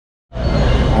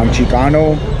I'm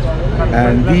Chicano,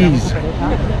 and these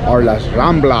are Las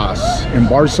Ramblas in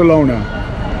Barcelona.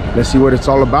 Let's see what it's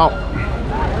all about.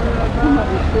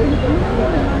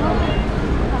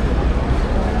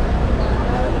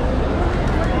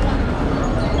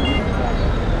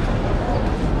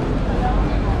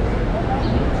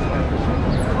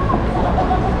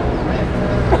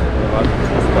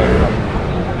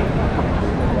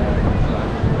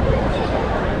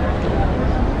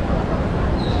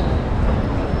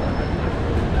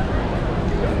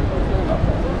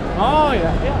 Oh, yeah.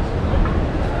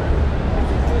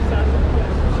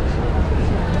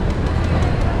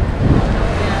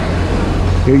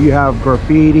 Here you have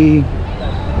graffiti.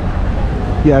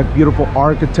 You have beautiful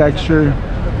architecture.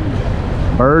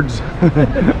 Birds.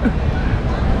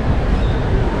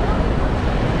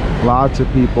 Lots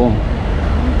of people.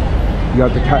 You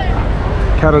got the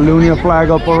Catalonia flag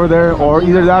up over there, or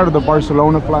either that or the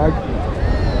Barcelona flag.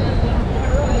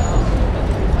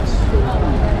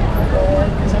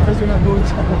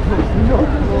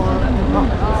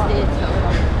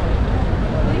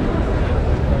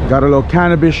 Got a little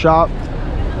cannabis shop.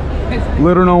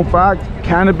 Little known fact,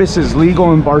 cannabis is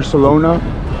legal in Barcelona.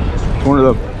 It's one of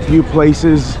the few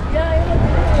places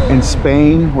in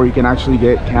Spain where you can actually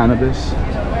get cannabis.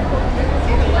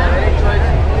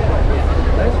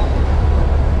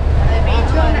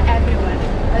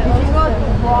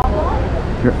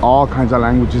 There are all kinds of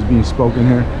languages being spoken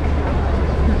here.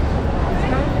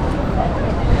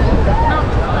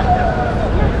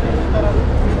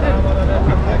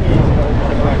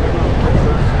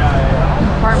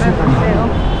 Apartment for sale.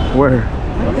 Where?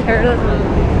 There,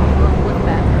 look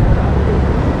back.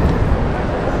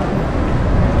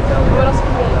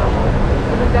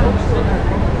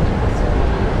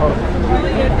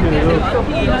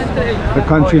 The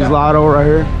country's lotto right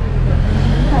here.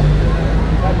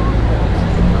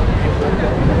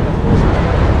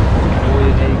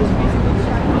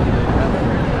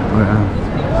 Oh, yeah.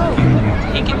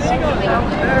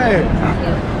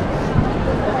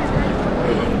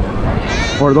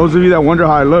 For those of you that wonder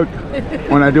how I look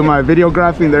when I do my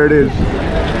videographing, there it is.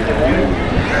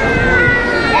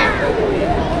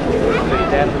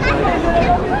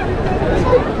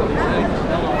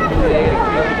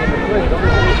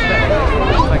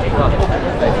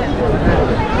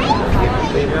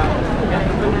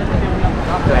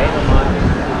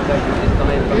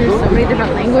 There's so many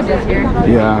different languages here.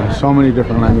 Yeah, so many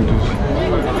different languages.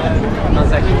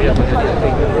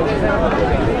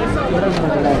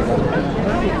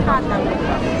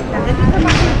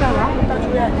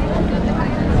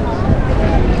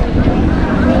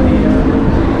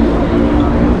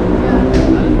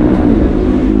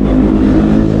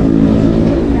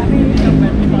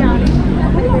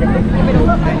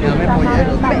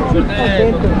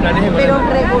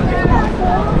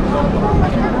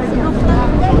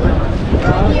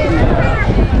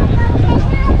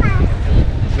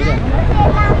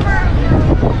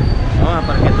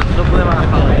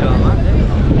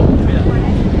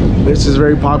 This is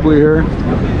very popular here.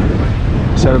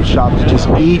 Set up shop to just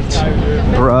eat,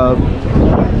 grub.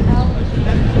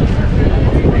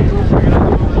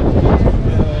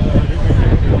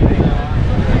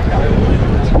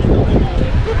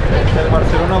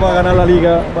 Barcelona va a ganar la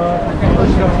liga.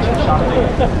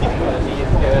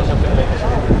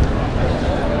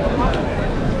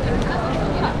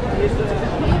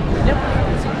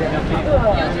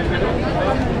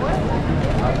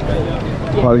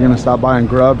 Probably gonna stop by and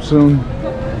grub soon.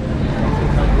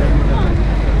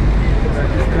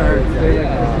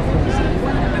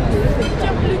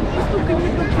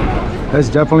 That's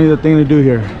definitely the thing to do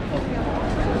here.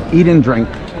 Eat and drink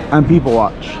and people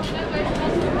watch.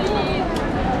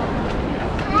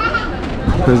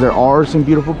 Because there are some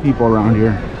beautiful people around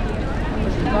here.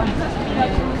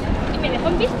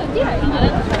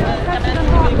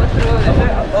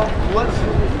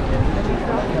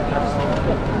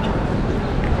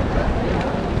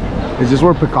 Is this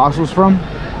where Picasso's from?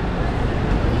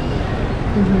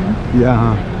 Mm-hmm.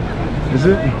 Yeah. Is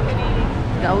it?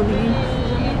 Gaudi.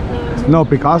 No,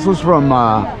 Picasso's from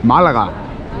Malaga.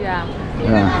 Yeah.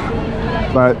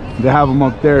 Yeah. But they have them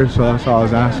up there, so that's all I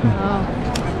was asking. Oh.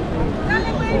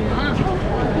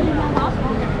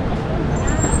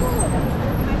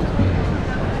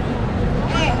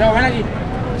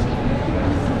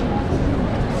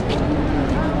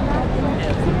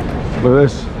 Look at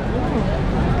this.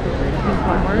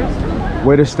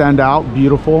 Way to stand out.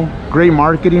 Beautiful. Great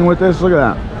marketing with this. Look at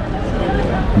that.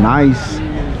 Nice.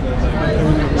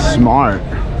 Smart.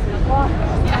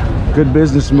 Good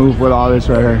business move with all this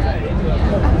right here.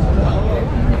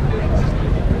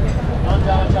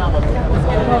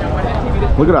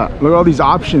 Look at that. Look at all these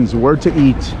options. Where to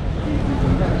eat.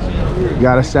 You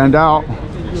gotta stand out.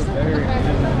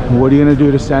 What are you gonna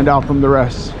do to stand out from the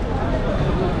rest?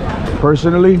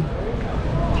 Personally,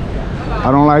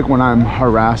 I don't like when I'm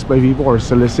harassed by people or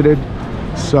solicited.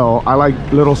 So I like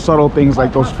little subtle things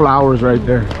like those flowers right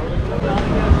there.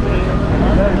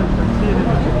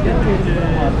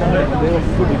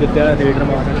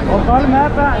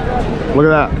 Look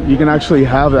at that. You can actually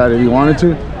have that if you wanted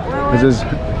to. It says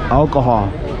alcohol.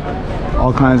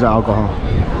 All kinds of alcohol.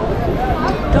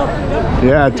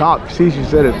 Yeah, top. See, she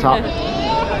said it, top.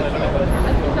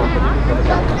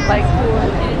 Like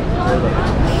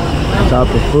Top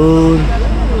of food.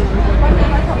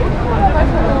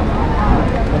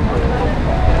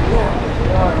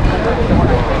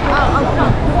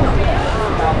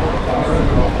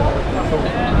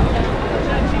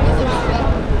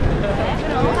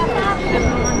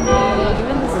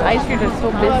 side streets are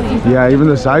so busy. Yeah, even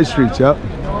the side streets, yep.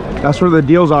 That's where the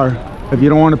deals are. If you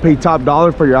don't want to pay top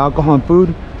dollar for your alcohol and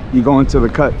food, you go into the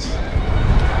cuts.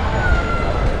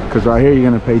 Because right here, you're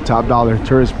going to pay top dollar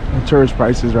tourist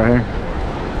prices right here.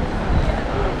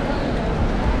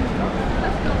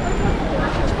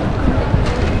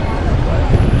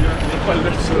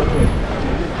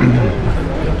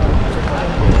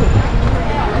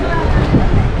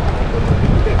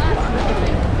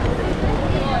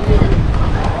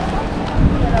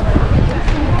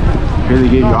 Here they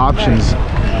give you options.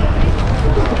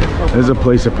 There's a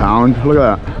place a pound. Look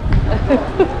at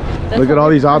that. Look at all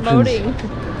these options.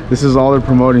 This is all they're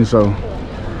promoting, so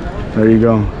there you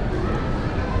go.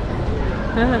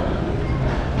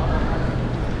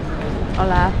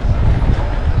 Hola.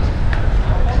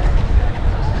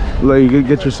 Look, you could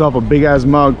get yourself a big ass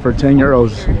mug for 10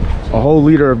 euros. A whole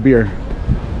liter of beer.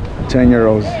 10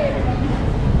 euros.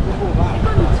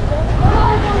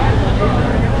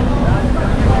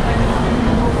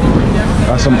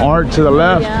 Got some art to the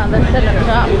left. Yeah, let's set up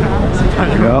shop.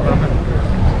 Yep.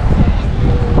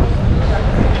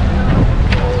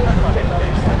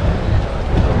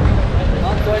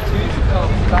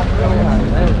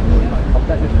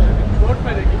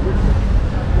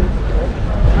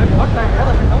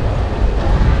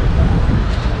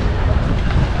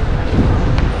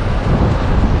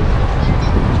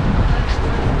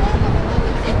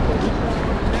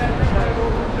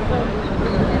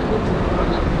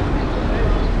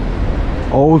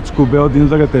 Old school buildings,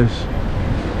 look at this.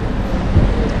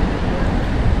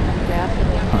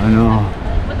 I know.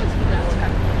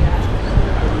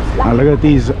 Now look at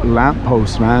these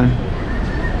lampposts, man.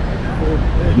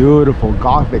 Beautiful,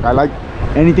 Gothic. I like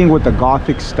anything with the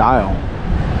Gothic style,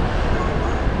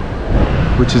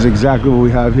 which is exactly what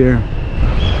we have here.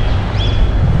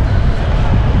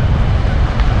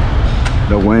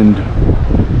 The wind.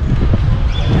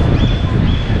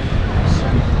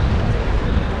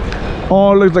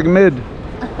 Oh, it looks like mid. It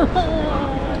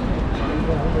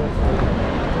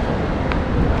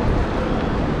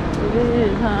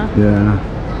is, huh?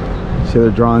 Yeah. See, they're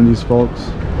drawing these folks.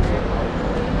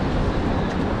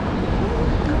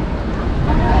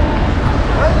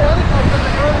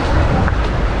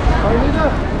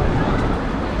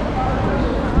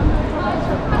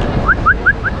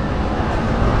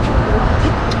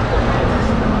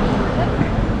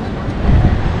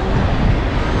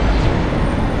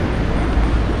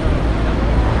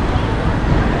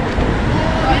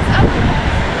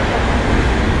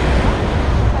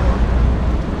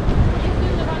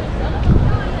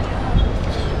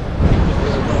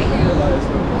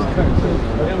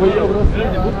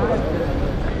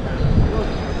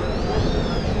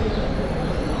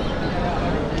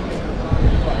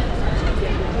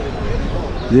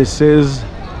 This is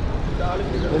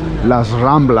Las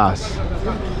Ramblas.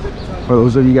 For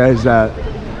those of you guys that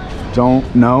don't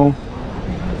know,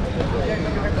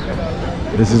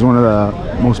 this is one of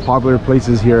the most popular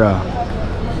places here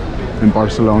in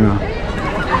Barcelona.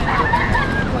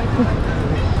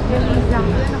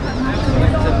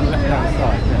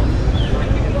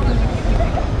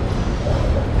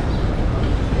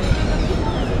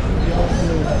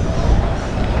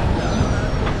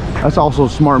 That's also a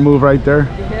smart move right there.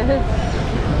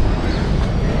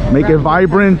 Make it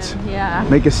vibrant, Yeah.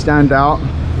 make it stand out,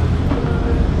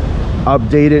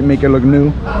 update it, make it look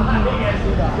new.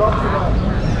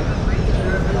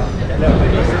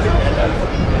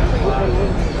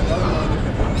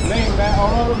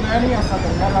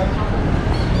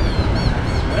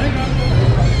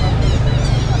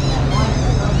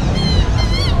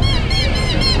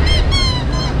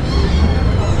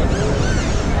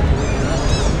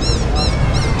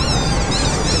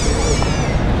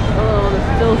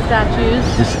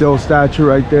 Statues. The still statue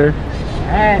right there.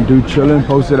 Dude chilling,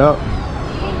 post it up.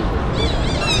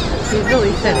 He's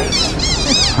really sitting.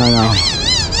 I know.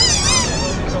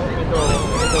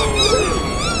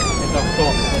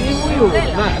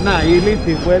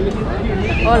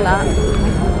 Hola.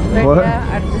 What? Cerca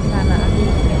artesana.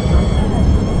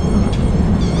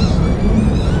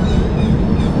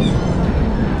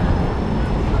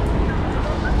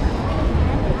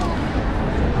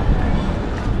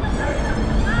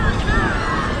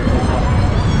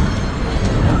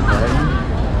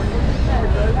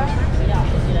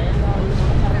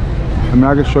 I'm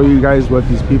not gonna show you guys what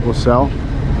these people sell,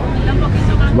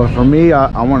 but for me,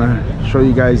 I want to show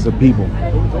you guys the people.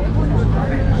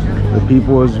 The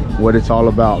people is what it's all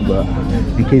about. But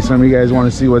in case some of you guys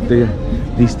want to see what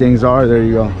these things are, there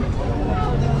you go.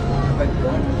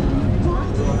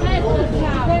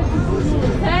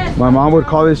 My mom would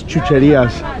call this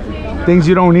chucherias, things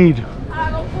you don't need.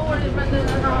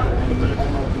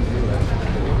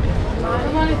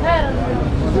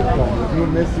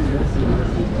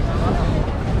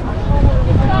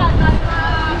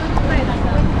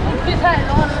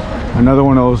 Another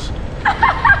one of those.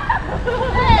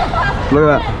 Look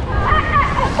at that.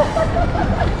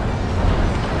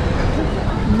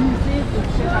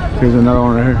 Here's another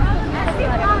one right here.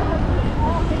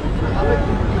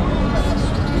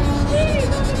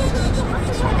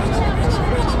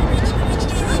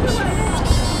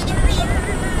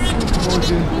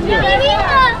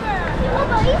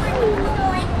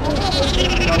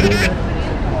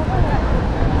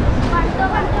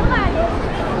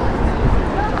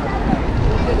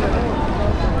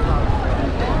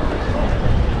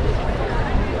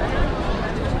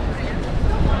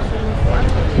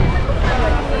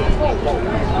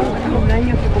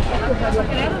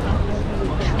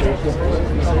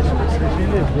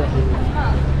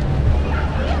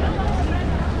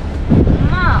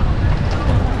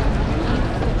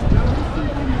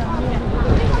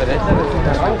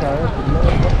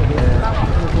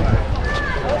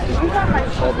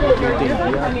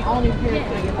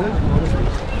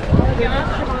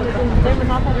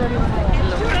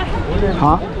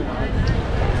 Huh?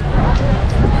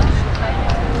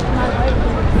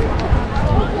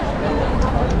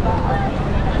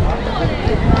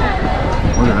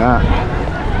 Look at that.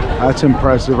 That's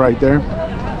impressive right there.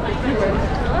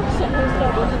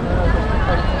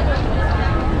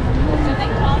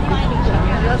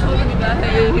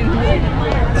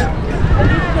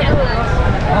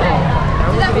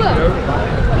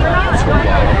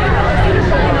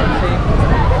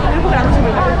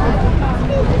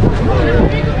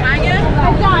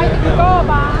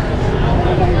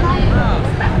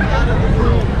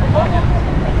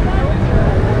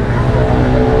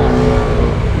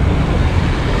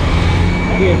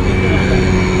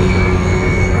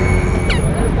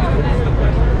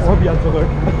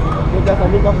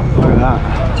 Look at that.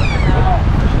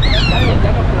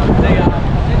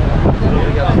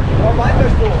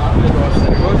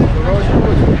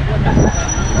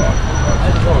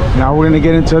 Now we're gonna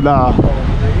get into the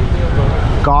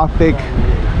Gothic,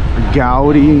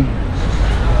 Gaudi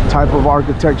type of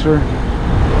architecture.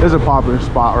 There's a popular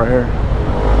spot right here.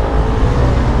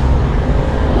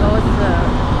 Oh, it's the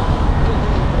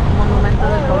Monumento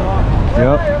del Colón.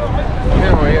 Yep.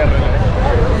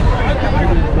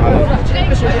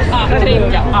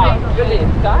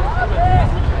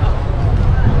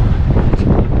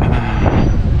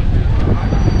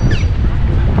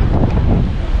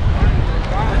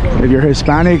 If you're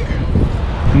Hispanic,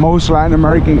 most Latin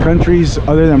American countries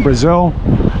other than Brazil,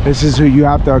 this is who you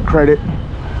have to accredit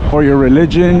for your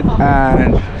religion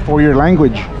and for your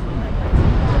language.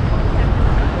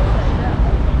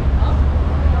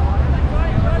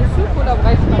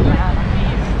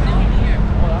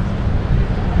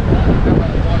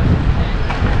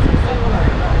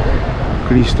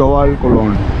 Cristóbal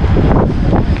Colón.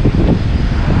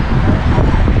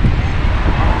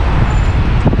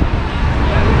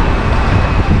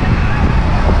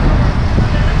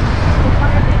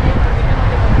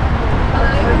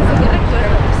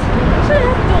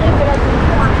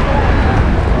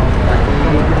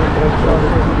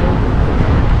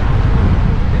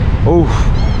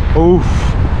 Oof, oof.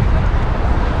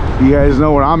 You guys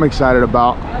know what I'm excited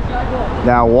about.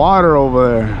 That water over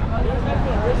there.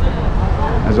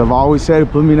 As I've always said,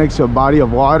 put me next to a body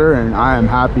of water and I am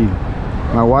happy.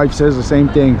 My wife says the same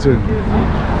thing too.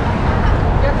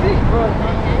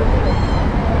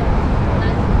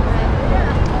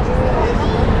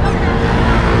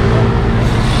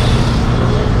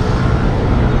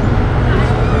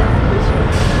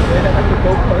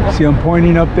 See, I'm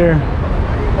pointing up there.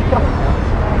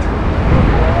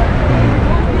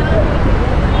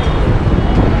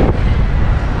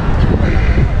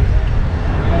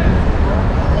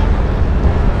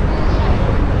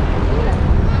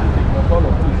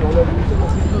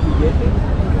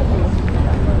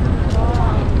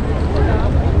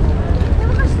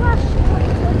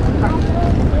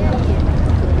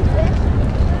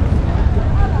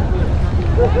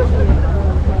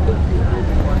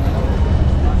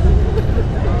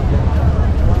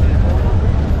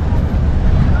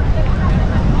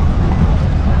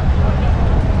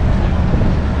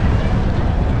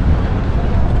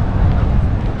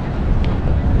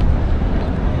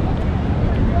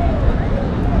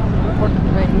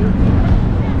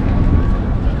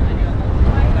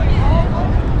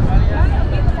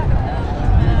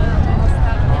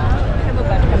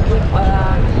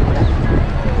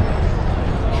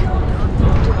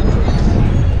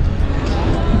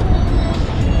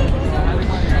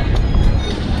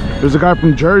 There's a guy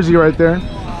from Jersey right there.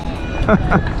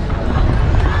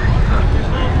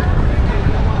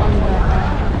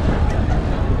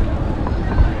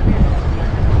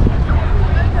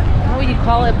 What would you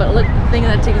call it? But look, the thing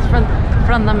that takes us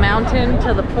from the mountain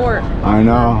to the port. I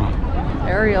know.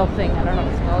 Aerial thing. I don't know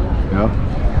what it's called. Yep.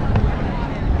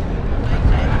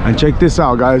 And check this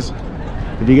out, guys.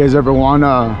 If you guys ever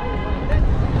wanna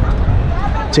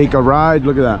take a ride,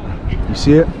 look at that. You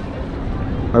see it?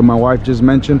 Like my wife just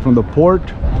mentioned, from the port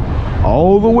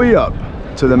all the way up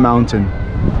to the mountain.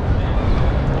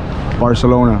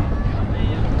 Barcelona.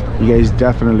 You guys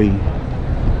definitely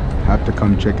have to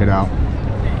come check it out.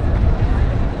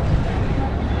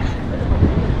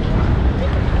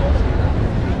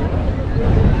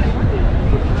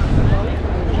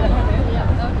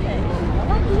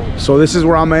 So this is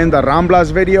where I'm gonna end the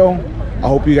Ramblas video. I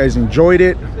hope you guys enjoyed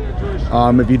it.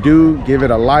 If you do, give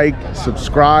it a like,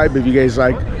 subscribe if you guys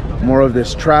like more of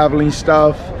this traveling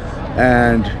stuff.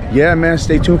 And yeah, man,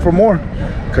 stay tuned for more,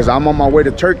 because I'm on my way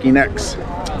to Turkey next.